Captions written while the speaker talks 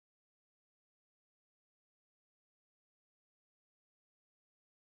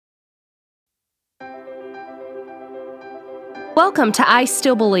Welcome to I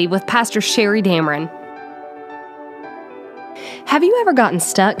Still Believe with Pastor Sherry Damron. Have you ever gotten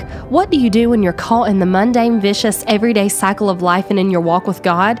stuck? What do you do when you're caught in the mundane, vicious, everyday cycle of life and in your walk with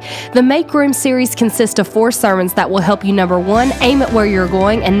God? The Make Room series consists of 4 sermons that will help you, number 1, aim at where you're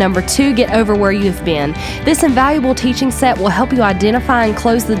going, and number 2, get over where you've been. This invaluable teaching set will help you identify and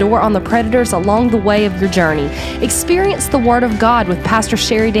close the door on the predators along the way of your journey. Experience the Word of God with Pastor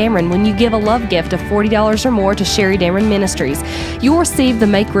Sherry Damron when you give a love gift of $40 or more to Sherry Damron Ministries. You'll receive the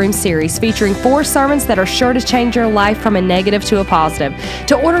Make Room series featuring 4 sermons that are sure to change your life from a negative to a positive.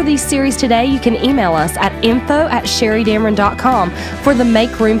 To order these series today, you can email us at info@sherrydamron.com for the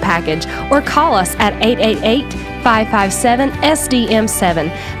Make Room package, or call us at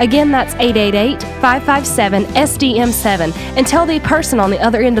 888-557-SDM7. Again, that's 888-557-SDM7, and tell the person on the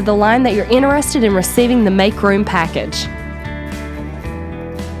other end of the line that you're interested in receiving the Make Room package.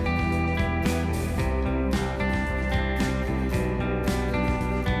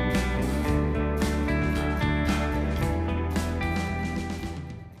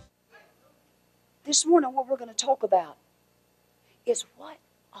 This morning, what we're going to talk about is, what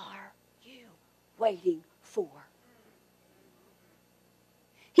are you waiting for?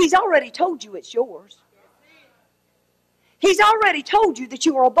 He's already told you it's yours. He's already told you that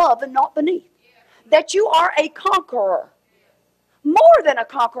you are above and not beneath. That you are a conqueror. More than a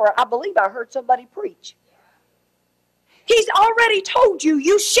conqueror, I believe I heard somebody preach. He's already told you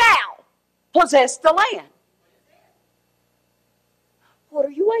you shall possess the land. What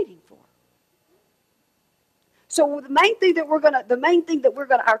are you waiting for? So the main thing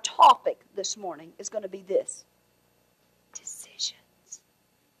that our topic this morning is going to be this: decisions.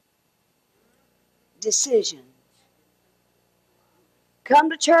 Decisions. Come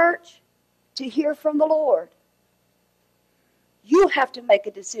to church to hear from the Lord. You have to make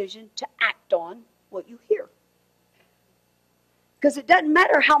a decision to act on what you hear. Because it doesn't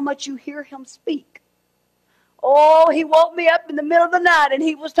matter how much you hear Him speak. Oh, He woke me up in the middle of the night and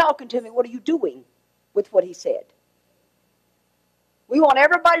He was talking to me. What are you doing with what He said? We want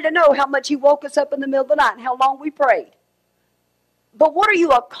everybody to know how much He woke us up in the middle of the night and how long we prayed. But what are you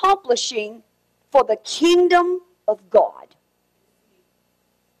accomplishing for the kingdom of God?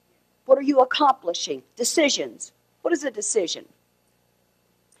 What are you accomplishing? Decisions. What is a decision?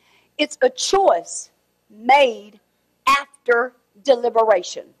 It's a choice made after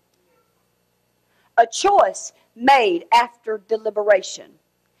deliberation. A choice made after deliberation.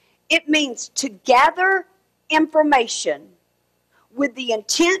 It means to gather information with the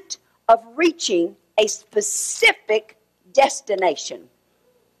intent of reaching a specific destination.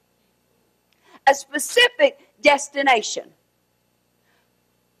 A specific destination.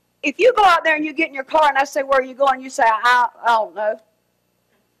 If you go out there and you get in your car and I say, "Where are you going?" You say, I don't know.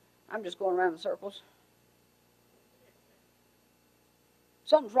 I'm just going around in circles.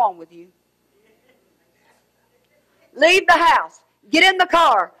 Something's wrong with you. Leave the house. Get in the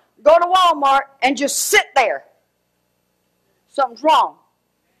car. Go to Walmart and just sit there. Something's wrong.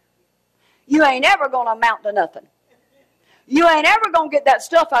 You ain't ever going to amount to nothing. You ain't ever going to get that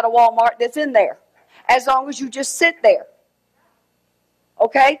stuff out of Walmart that's in there, as long as you just sit there.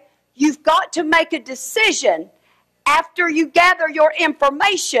 Okay? You've got to make a decision after you gather your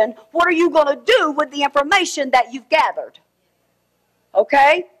information. What are you going to do with the information that you've gathered?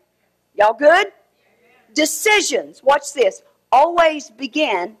 Okay? Y'all good? Decisions, watch this, always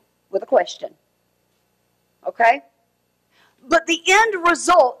begin with a question. Okay? But the end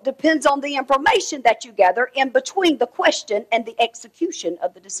result depends on the information that you gather in between the question and the execution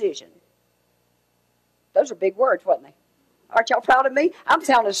of the decision. Those are big words, wasn't they? Aren't y'all proud of me? I'm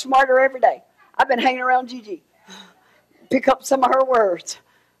sounding smarter every day. I've been hanging around Gigi. Pick up some of her words.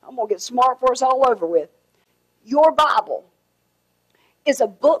 I'm going to get smart for us all over with. Your Bible is a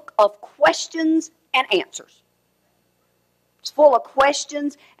book of questions and answers. It's full of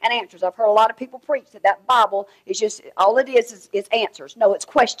questions and answers. I've heard a lot of people preach that Bible is just, all it is answers. No, it's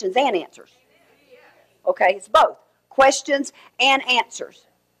questions and answers. Okay, it's both. Questions and answers.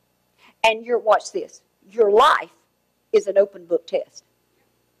 And watch this. Your life is an open book test.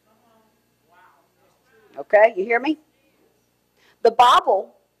 Okay, you hear me? The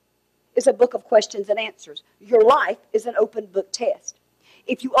Bible is a book of questions and answers. Your life is an open book test.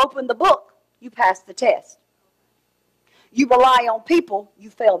 If you open the book, you pass the test. You rely on people, you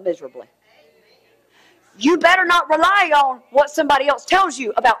fail miserably. You better not rely on what somebody else tells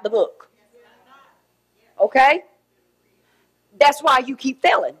you about the book. Okay? That's why you keep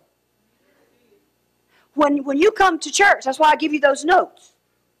failing. When you come to church, that's why I give you those notes.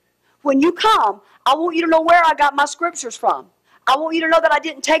 When you come, I want you to know where I got my scriptures from. I want you to know that I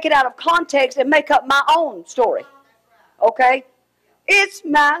didn't take it out of context and make up my own story. Okay? It's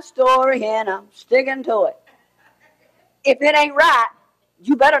my story and I'm sticking to it. If it ain't right,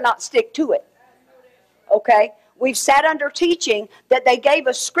 you better not stick to it. Okay? We've sat under teaching that they gave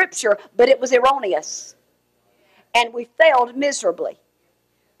us scripture, but it was erroneous. And we failed miserably.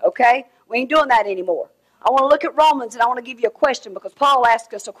 Okay? We ain't doing that anymore. I want to look at Romans, and I want to give you a question, because Paul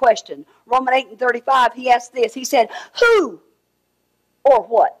asked us a question. Romans 8:35, he asked this. He said, who or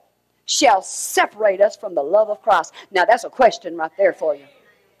what shall separate us from the love of Christ? Now, that's a question right there for you.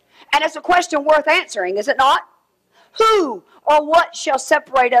 And it's a question worth answering, is it not? Who or what shall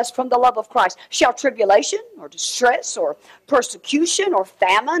separate us from the love of Christ? Shall tribulation or distress or persecution or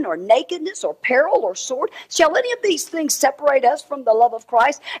famine or nakedness or peril or sword? Shall any of these things separate us from the love of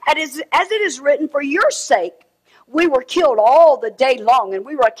Christ? And as it is written, for your sake we were killed all the day long, and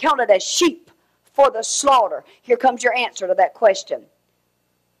we were accounted as sheep for the slaughter. Here comes your answer to that question.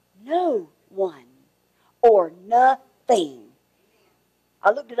 No one or nothing. I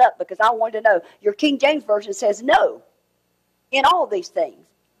looked it up because I wanted to know. Your King James Version says no in all these things.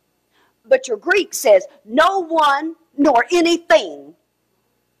 But your Greek says no one nor anything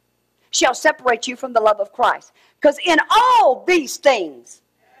shall separate you from the love of Christ. Because in all these things,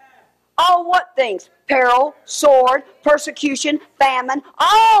 all what things? Peril, sword, persecution, famine,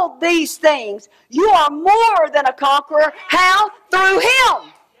 all these things, you are more than a conqueror. How? Through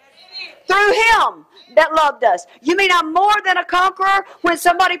Him. Through Him that loved us. You mean I'm more than a conqueror when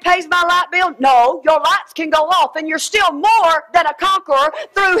somebody pays my light bill? No, your lights can go off and you're still more than a conqueror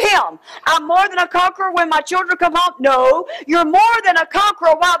through Him. I'm more than a conqueror when my children come home? No, you're more than a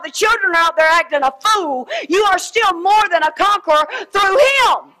conqueror while the children are out there acting a fool. You are still more than a conqueror through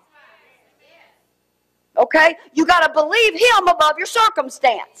Him. Okay? You got to believe Him above your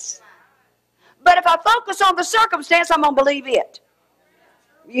circumstance. But if I focus on the circumstance, I'm going to believe it.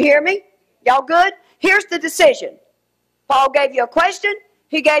 You hear me? Y'all good? Here's the decision. Paul gave you a question.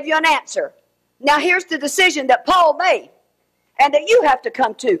 He gave you an answer. Now here's the decision that Paul made and that you have to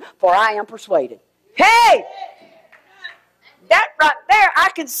come to. For I am persuaded. Hey! That right there,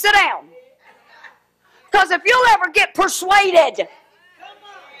 I can sit down. Because if you'll ever get persuaded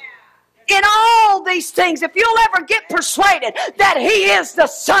in all these things, if you'll ever get persuaded that He is the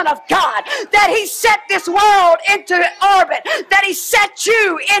Son of God, that He set this world into orbit, that He set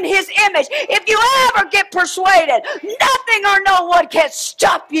you in His image, if you ever get persuaded, nothing or no one can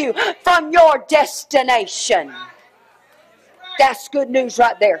stop you from your destination. That's good news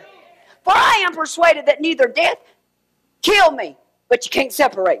right there. For I am persuaded that neither death kill me, but you can't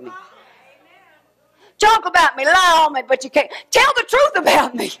separate me. Talk about me, lie on me, but you can't. Tell the truth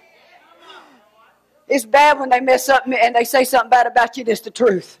about me. It's bad when they mess up and they say something bad about you. That's the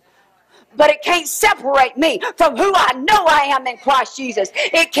truth. But it can't separate me from who I know I am in Christ Jesus.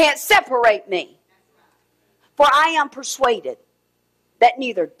 It can't separate me. For I am persuaded that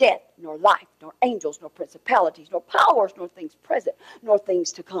neither death, nor life, nor angels, nor principalities, nor powers, nor things present, nor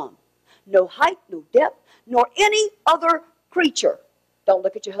things to come, no height, no depth, nor any other creature. Don't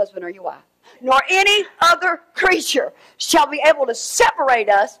look at your husband or your wife. Nor any other creature shall be able to separate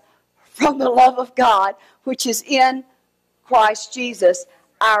us from the love of God, which is in Christ Jesus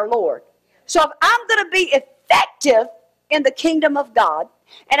our Lord. So if I'm going to be effective in the kingdom of God,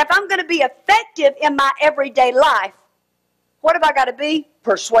 and if I'm going to be effective in my everyday life, what have I got to be?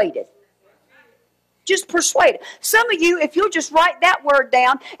 Persuaded. Just persuaded. Some of you, if you'll just write that word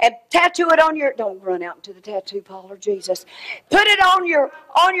down and tattoo it on your, don't run out into the tattoo parlor, Jesus. Put it on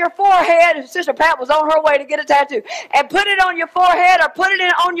your forehead. Sister Pat was on her way to get a tattoo. And put it on your forehead or put it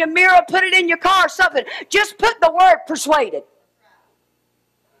on your mirror, put it in your car or something. Just put the word persuaded.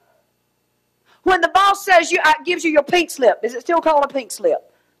 When the boss says gives you your pink slip, is it still called a pink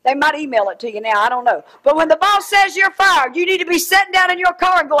slip? They might email it to you now, I don't know. But when the boss says you're fired, you need to be sitting down in your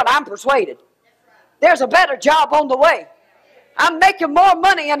car and going, I'm persuaded. There's a better job on the way. I'm making more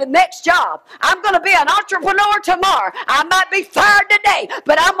money in the next job. I'm going to be an entrepreneur tomorrow. I might be fired today,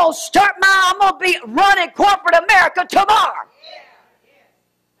 but I'm going to be running corporate America tomorrow.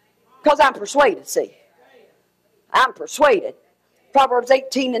 Because I'm persuaded, see. I'm persuaded. Proverbs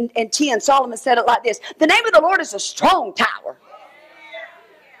 18 and 10, Solomon said it like this. The name of the Lord is a strong tower.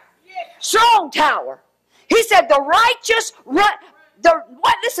 Strong tower. He said the righteous run...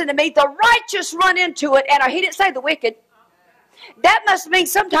 listen to me, the righteous run into it, and he didn't say the wicked. That must mean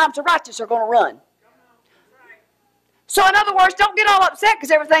sometimes the righteous are going to run. So in other words, don't get all upset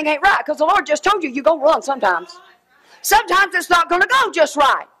because everything ain't right, because the Lord just told you you're going to run sometimes. Sometimes it's not going to go just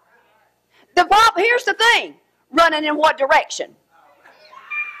right. Here's the thing, running in what direction?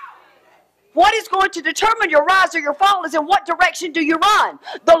 What is going to determine your rise or your fall is in what direction do you run.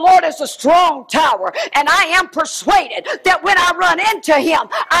 The Lord is a strong tower, and I am persuaded that when I run into him,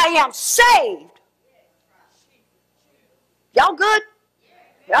 I am saved. Y'all good?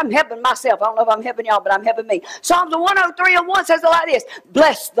 I'm helping myself. I don't know if I'm helping y'all, but I'm helping me. Psalms 103:1 says it like this.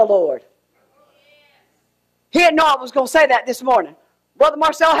 Bless the Lord. He didn't know I was going to say that this morning. Brother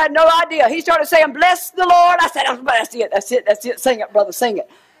Marcel had no idea. He started saying, bless the Lord. I said, that's it. Sing it, brother, sing it.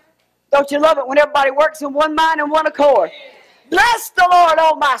 Don't you love it when everybody works in one mind and one accord? Bless the Lord,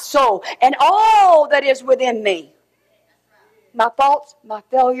 oh my soul, and all that is within me. My faults, my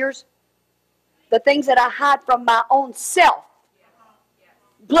failures, the things that I hide from my own self.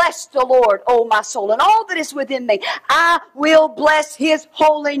 Bless the Lord, oh my soul, and all that is within me. I will bless his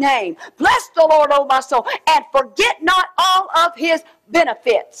holy name. Bless the Lord, oh my soul, and forget not all of his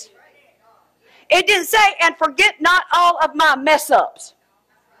benefits. It didn't say, and forget not all of my mess-ups.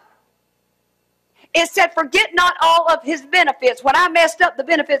 It said, forget not all of his benefits. When I messed up, the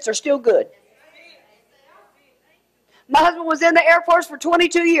benefits are still good. My husband was in the Air Force for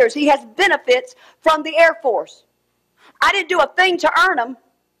 22 years. He has benefits from the Air Force. I didn't do a thing to earn them,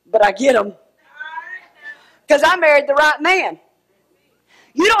 but I get them. Because I married the right man.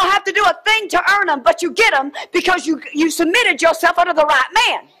 You don't have to do a thing to earn them, but you get them because you submitted yourself under the right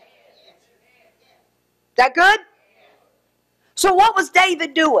man. That good? So what was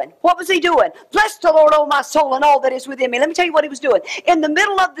David doing? What was he doing? Bless the Lord, oh my soul, and all that is within me. Let me tell you what he was doing. In the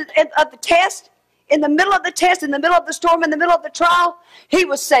middle of the test, in the middle of the test, in the middle of the storm, in the middle of the trial, he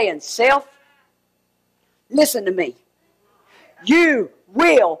was saying, self, listen to me. You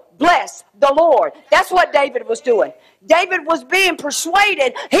will bless the Lord. That's what David was doing. David was being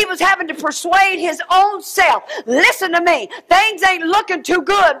persuaded. He was having to persuade his own self. Listen to me. Things ain't looking too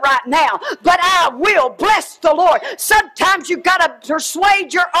good right now, but I will bless the Lord. Sometimes you got to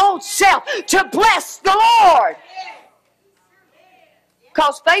persuade your own self to bless the Lord.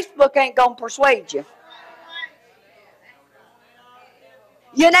 Because Facebook ain't going to persuade you.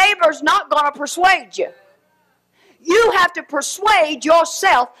 Your neighbor's not going to persuade you. You have to persuade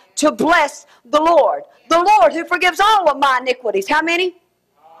yourself to bless the Lord. The Lord who forgives all of my iniquities. How many?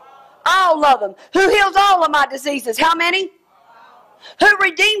 All of them. Who heals all of my diseases. How many? Who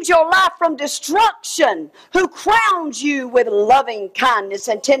redeems your life from destruction. Who crowns you with loving kindness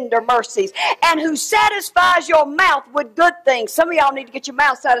and tender mercies. And who satisfies your mouth with good things. Some of y'all need to get your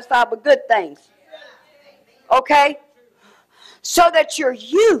mouth satisfied with good things. Okay? So that your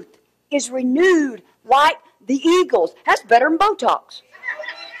youth is renewed like the eagles. That's better than Botox.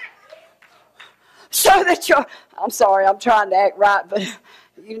 So that I'm sorry, I'm trying to act right, but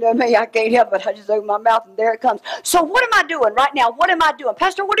you know me, I can't help it. I just open my mouth and there it comes. So what am I doing right now? What am I doing?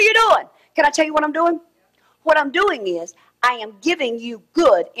 Pastor, what are you doing? Can I tell you what I'm doing? What I'm doing is I am giving you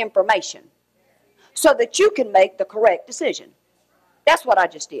good information so that you can make the correct decision. That's what I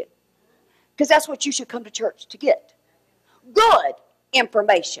just did. Because that's what you should come to church to get. Good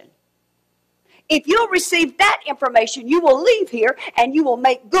information. If you'll receive that information, you will leave here and you will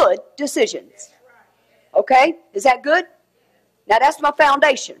make good decisions. Okay? Is that good? Now that's my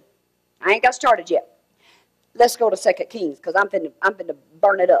foundation. I ain't got started yet. Let's go to 2 Kings because I'm finna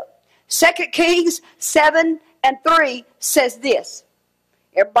burn it up. 2 Kings 7:3 says this.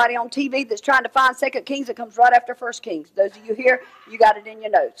 Everybody on TV that's trying to find 2 Kings, it comes right after 1 Kings. Those of you here, you got it in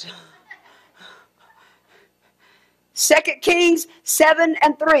your notes. 2 Kings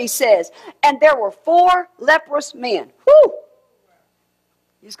 7:3 says, and there were 4 leprous men. Whew!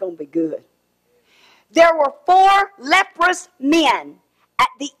 It's going to be good. There were 4 leprous men at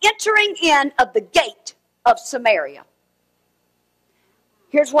the entering in of the gate of Samaria.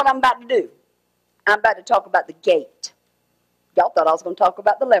 Here's what I'm about to do. I'm about to talk about the gate. Y'all thought I was going to talk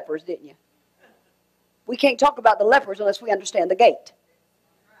about the lepers, didn't you? We can't talk about the lepers unless we understand the gate.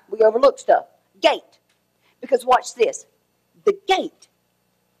 We overlook stuff. Gate. Because watch this. The gate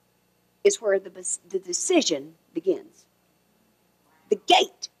is where the decision begins. The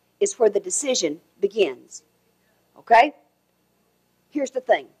gate is where the decision begins. Okay? Here's the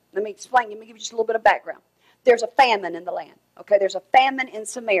thing. Let me explain. Let me give you just a little bit of background. There's a famine in the land. Okay? There's a famine in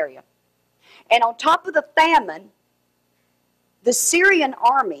Samaria. And on top of the famine, the Syrian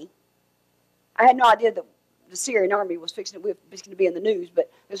army, I had no idea that the Syrian army was fixing to be in the news,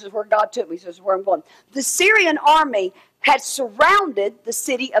 but this is where God took me, so this is where I'm going. The Syrian army had surrounded the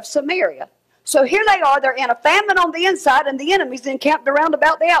city of Samaria. So here they are, they're in a famine on the inside, and the enemy's encamped around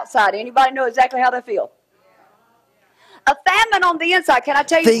about the outside. Anybody know exactly how they feel? A famine on the inside. Can I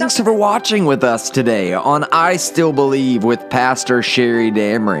tell you Thanks something? for watching with us today on I Still Believe with Pastor Sherry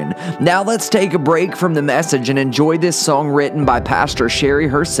Damron. Now let's take a break from the message and enjoy this song written by Pastor Sherry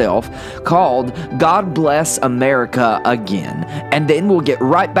herself called God Bless America Again. And then we'll get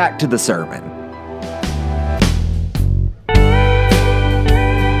right back to the sermon.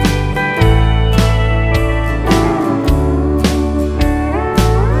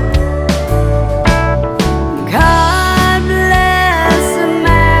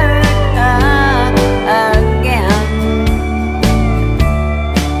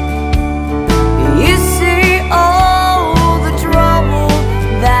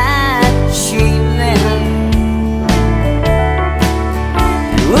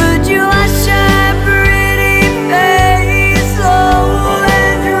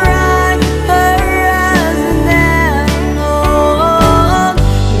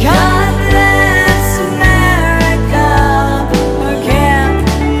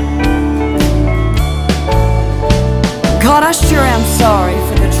 God, I sure am sorry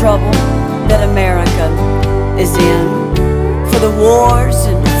for the trouble that America is in, for the wars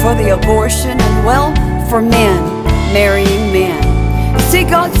and for the abortion and, well, for men marrying men. See,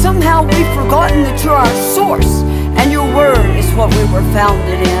 God, somehow we've forgotten that you're our source and your word is what we were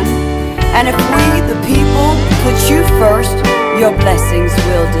founded in. And if we, the people, put you first, your blessings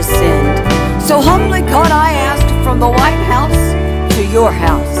will descend. So humbly, God, I ask from the White House to your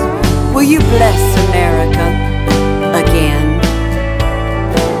house, will you bless America again?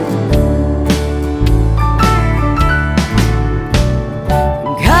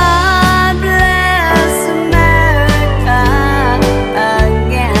 God bless America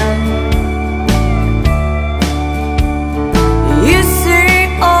again. You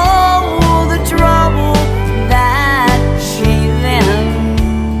see all the trouble that she's in,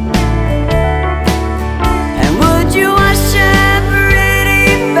 and would you wash her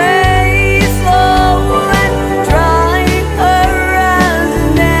pretty face and dry her eyes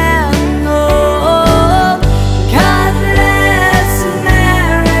and oh, God bless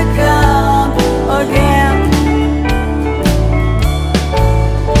America again.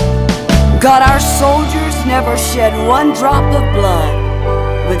 God, our soldiers never shed one drop of blood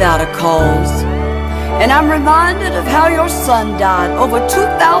without a cause. And I'm reminded of how your son died over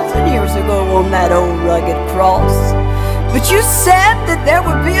 2,000 years ago on that old rugged cross. But you said that there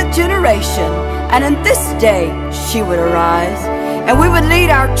would be a generation, and in this day she would arise, and we would lead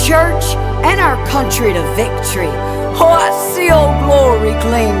our church and our country to victory. Oh, I see old glory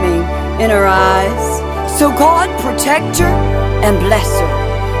gleaming in her eyes. So God, protect her and bless her,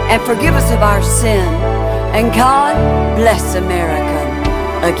 and forgive us of our sin. And God, bless America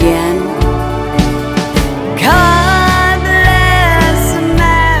again. God bless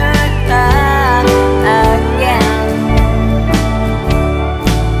America again.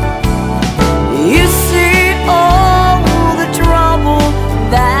 You see all the trouble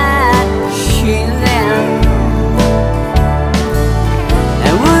that she's in,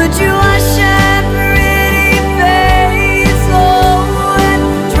 and would you wash her pretty face and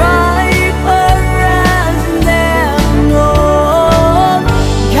dry her eyes and then oh,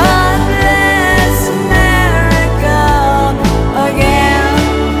 God bless America again.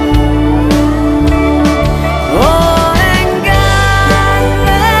 Oh, and God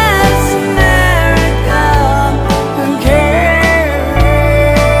bless America again.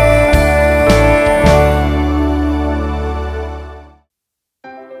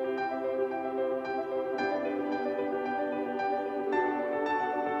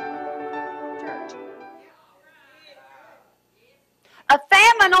 A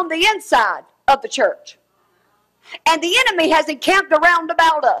famine on the inside of the church. And the enemy has encamped around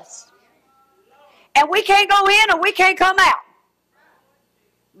about us. And we can't go in and we can't come out.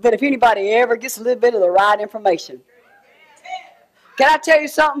 But if anybody ever gets a little bit of the right information, can I tell you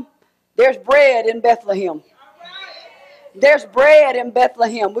something? There's bread in Bethlehem. There's bread in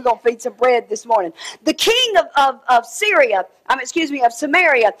Bethlehem. We're going to feed some bread this morning. The king of Samaria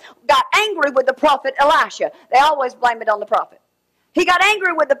got angry with the prophet Elisha. They always blame it on the prophet. He got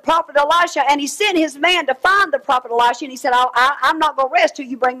angry with the prophet Elisha, and he sent his man to find the prophet Elisha, and he said, I'm not going to rest till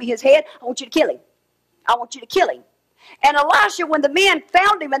you bring me his head. I want you to kill him. I want you to kill him. And Elisha, when the men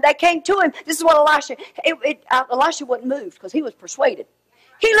found him and they came to him, this is what Elisha wasn't moved because he was persuaded.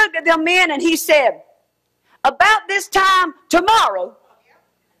 He looked at them men and he said, about this time tomorrow,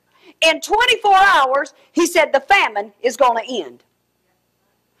 in 24 hours, he said, the famine is going to end.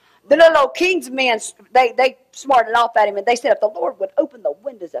 The little old king's men, they smarted off at him, and they said, if the Lord would open the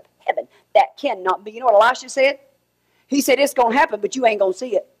windows of heaven, that cannot be. You know what Elisha said? He said, it's going to happen, but you ain't going to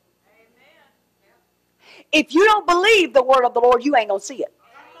see it. If you don't believe the word of the Lord, you ain't going to see it.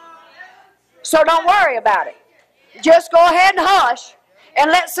 So don't worry about it. Just go ahead and hush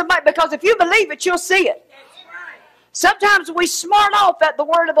and let somebody, because if you believe it, you'll see it. Sometimes we smart off at the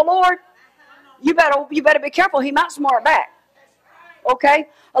word of the Lord. You better be careful. He might smart back. Okay?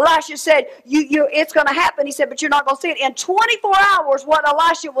 Elisha said, it's going to happen. He said, but you're not going to see it. In 24 hours, what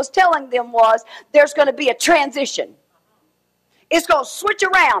Elisha was telling them was, there's going to be a transition. It's going to switch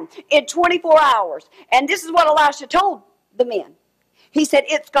around in 24 hours. And this is what Elisha told the men. He said,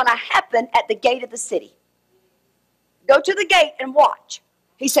 it's going to happen at the gate of the city. Go to the gate and watch.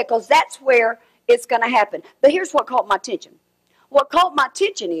 He said, because that's where it's going to happen. But here's what caught my attention. What caught my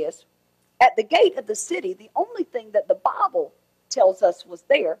attention is, at the gate of the city, the only thing that the Bible tells us was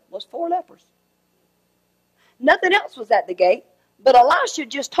there was 4 lepers. Nothing else was at the gate, but Elisha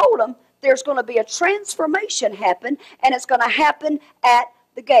just told them there's going to be a transformation happen, and it's going to happen at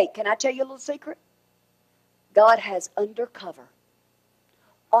the gate. Can I tell you a little secret? God has undercover,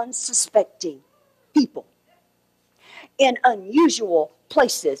 unsuspecting people in unusual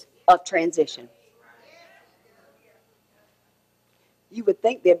places of transition. You would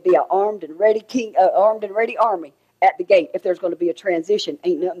think there'd be an armed and ready army at the gate if there's going to be a transition.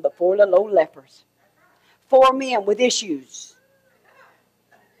 Ain't nothing but 4 little old lepers. 4 men with issues.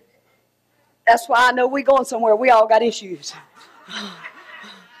 That's why I know we're going somewhere. We all got issues.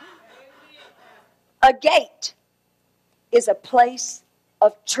 A gate is a place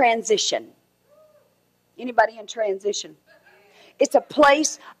of transition. Anybody in transition? It's a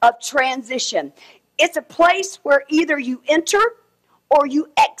place of transition. It's a place where either you enter or you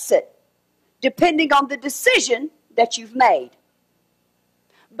exit, depending on the decision that you've made.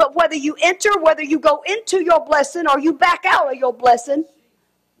 But whether you enter, whether you go into your blessing or you back out of your blessing,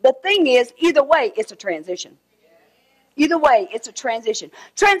 the thing is, either way, it's a transition. Either way, it's a transition.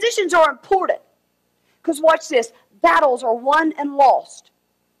 Transitions are important. Because watch this, battles are won and lost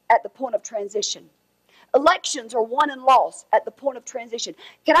at the point of transition. Elections are won and lost at the point of transition.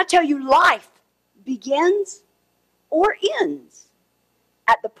 Can I tell you, life begins or ends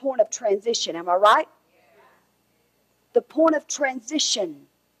at the point of transition. Am I right? The point of transition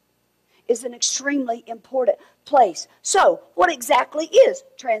is an extremely important place. So, what exactly is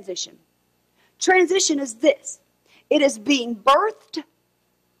transition? Transition is this. It is being birthed.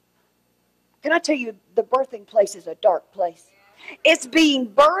 Can I tell you, the birthing place is a dark place. It's being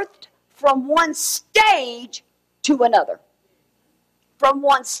birthed from one stage to another. From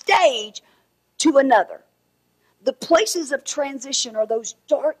one stage to another. The places of transition are those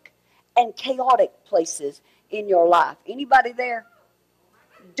dark and chaotic places in your life. Anybody there?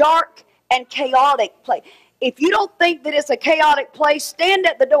 Dark and chaotic place. If you don't think that it's a chaotic place, stand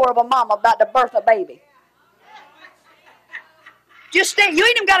at the door of a mama about to birth a baby. Just stand. You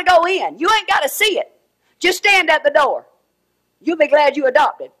ain't even got to go in. You ain't got to see it. Just stand at the door. You'll be glad you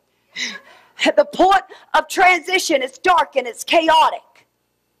adopted. At the point of transition, it's dark and it's chaotic.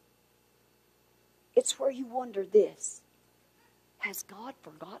 It's where you wonder this. Has God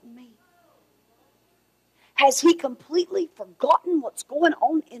forgotten me? Has He completely forgotten what's going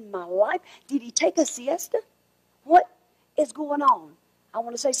on in my life? Did He take a siesta? What is going on? I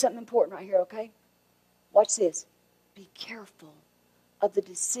want to say something important right here, okay? Watch this. Be careful of the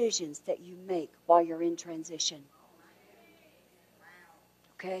decisions that you make while you're in transition.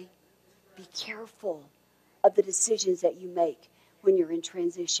 Okay? Be careful of the decisions that you make when you're in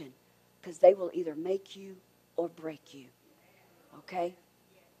transition, because they will either make you or break you. Okay?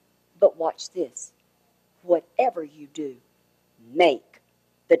 But watch this. Whatever you do, make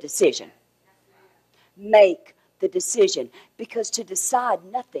the decision. Make the decision. Because to decide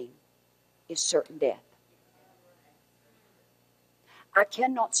nothing is certain death. I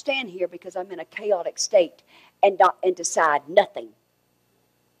cannot stand here because I'm in a chaotic state and decide nothing.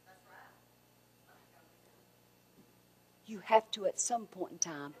 You have to, at some point in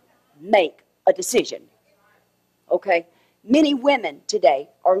time, make a decision. Okay? Many women today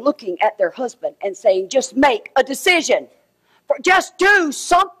are looking at their husband and saying, just make a decision. Just do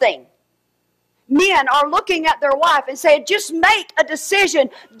something. Men are looking at their wife and saying, just make a decision.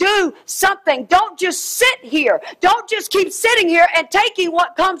 Do something. Don't just sit here. Don't just keep sitting here and taking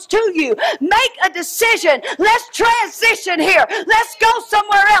what comes to you. Make a decision. Let's transition here. Let's go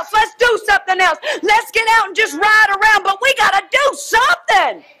somewhere else. Let's do something else. Let's get out and just ride around. But we got to do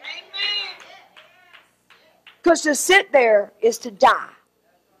something. Because to sit there is to die.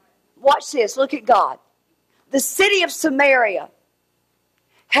 Watch this. Look at God. The city of Samaria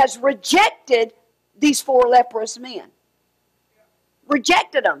has rejected these 4 leprous men.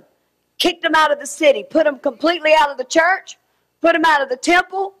 Rejected them. Kicked them out of the city. Put them completely out of the church. Put them out of the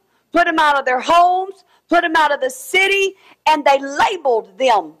temple. Put them out of their homes. put them out of the city, and they labeled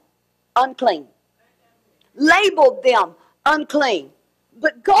them unclean. Labeled them unclean.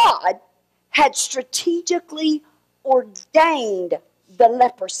 But God had strategically ordained the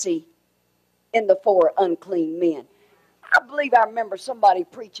leprosy in the 4 unclean men. I believe I remember somebody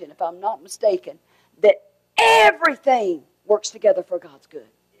preaching, if I'm not mistaken, that everything works together for God's good.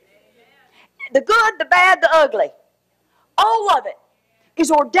 The good, the bad, the ugly. All of it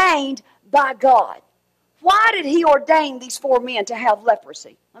is ordained by God. Why did He ordain these 4 men to have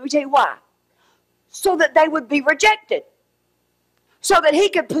leprosy? Let me tell you why. So that they would be rejected. So that He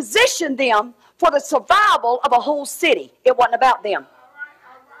could position them for the survival of a whole city. It wasn't about them.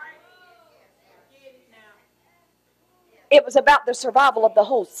 It was about the survival of the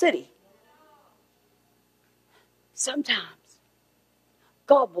whole city. Sometimes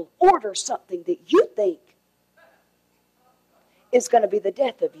God will order something that you think is going to be the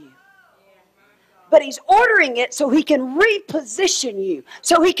death of you. But He's ordering it so He can reposition you,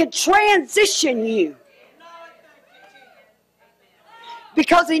 so He can transition you.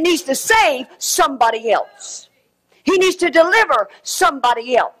 Because He needs to save somebody else. He needs to deliver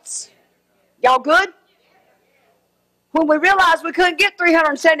somebody else. Y'all good? When we realized we couldn't get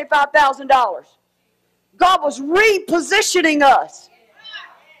 $375,000, God was repositioning us.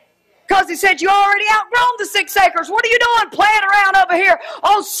 Because He said, you already outgrown the 6 acres. What are you doing playing around over here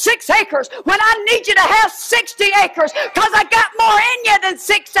on 6 acres when I need you to have 60 acres? Because I got more in you than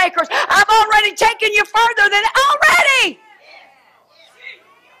 6 acres. I've already taken you further than already.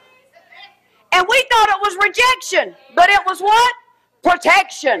 And we thought it was rejection. But it was what?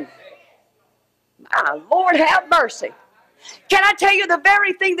 Protection. My Lord, have mercy. Can I tell you, the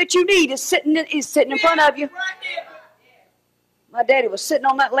very thing that you need is sitting in front of you? My daddy was sitting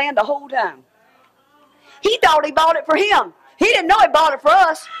on that land the whole time. He thought he bought it for him. He didn't know he bought it for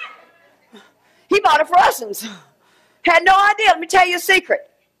us. He bought it for us and had no idea. Let me tell you a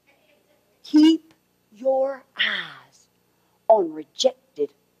secret. Keep your eyes on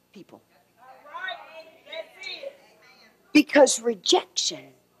rejected people. Because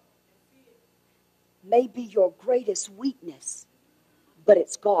rejection may be your greatest weakness, but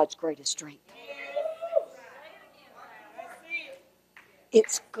it's God's greatest strength.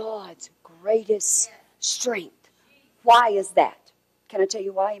 It's God's greatest strength. Why is that? Can I tell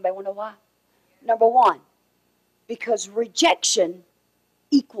you why? Anybody want to know why? Number 1, because rejection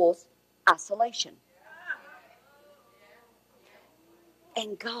equals isolation.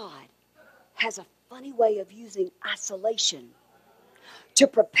 And God has a funny way of using isolation to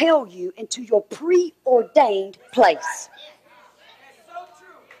propel you into your preordained place.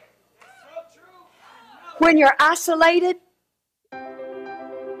 When you're isolated.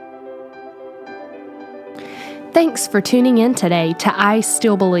 Thanks for tuning in today to I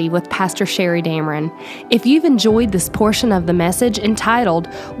Still Believe with Pastor Sherry Damron. If you've enjoyed this portion of the message entitled,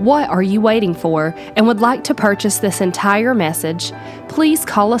 What Are You Waiting For? And would like to purchase this entire message, please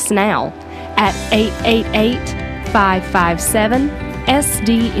call us now at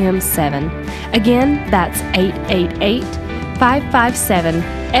 888-557-SDM7. Again, that's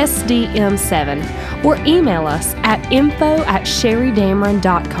 888-557-SDM7. Or email us at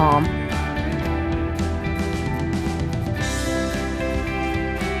info@sherrydamron.com.